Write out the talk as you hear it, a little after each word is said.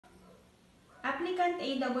Applicant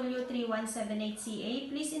AW3178CA,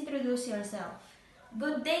 please introduce yourself.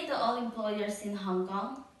 Good day to all employers in Hong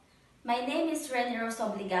Kong. My name is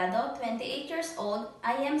Obligando, 28 years old.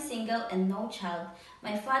 I am single and no child.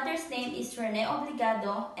 My father's name is Rene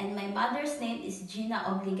Obligado and my mother's name is Gina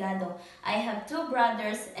Obligado. I have 2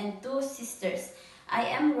 brothers and 2 sisters. I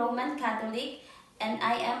am Roman Catholic and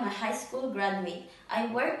I am a high school graduate. I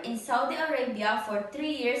work in Saudi Arabia for 3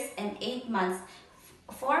 years and 8 months.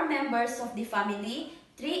 4 members of the family,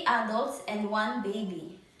 3 adults and 1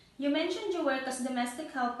 baby. You mentioned you work as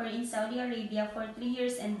domestic helper in Saudi Arabia for 3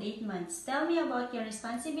 years and 8 months. Tell me about your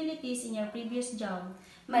responsibilities in your previous job.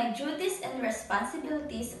 My duties and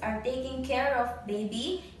responsibilities are taking care of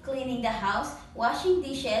baby, cleaning the house, washing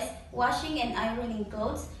dishes, washing and ironing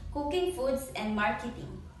clothes, cooking foods, and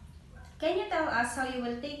marketing. Can you tell us how you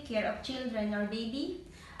will take care of children or baby?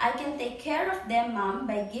 I can take care of them, Mom,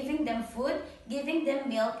 by giving them food, giving them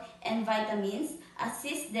milk and vitamins,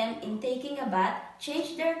 assist them in taking a bath,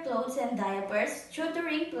 change their clothes and diapers,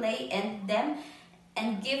 tutoring, play and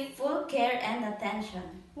give full care and attention.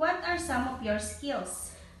 What are some of your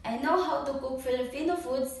skills? I know how to cook Filipino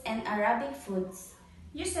foods and Arabic foods.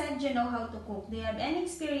 You said you know how to cook. Do you have any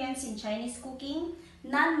experience in Chinese cooking?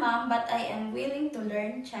 None, Mom, but I am willing to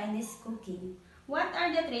learn Chinese cooking. What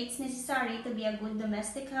are the traits necessary to be a good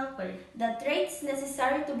domestic helper? The traits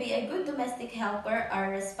necessary to be a good domestic helper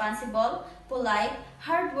are responsible, polite,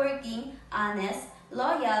 hardworking, honest,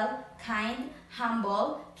 loyal, kind,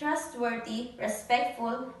 humble, trustworthy,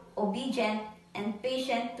 respectful, obedient, and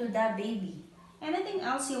patient to the baby. Anything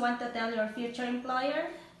else you want to tell your future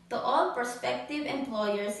employer? To all prospective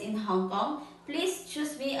employers in Hong Kong, please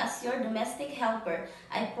choose me as your domestic helper.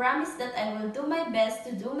 I promise that I will do my best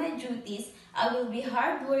to do my duties. I will be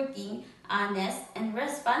hardworking, honest, and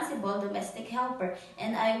responsible domestic helper,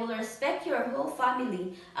 and I will respect your whole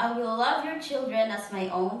family. I will love your children as my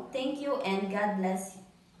own. Thank you and God bless you.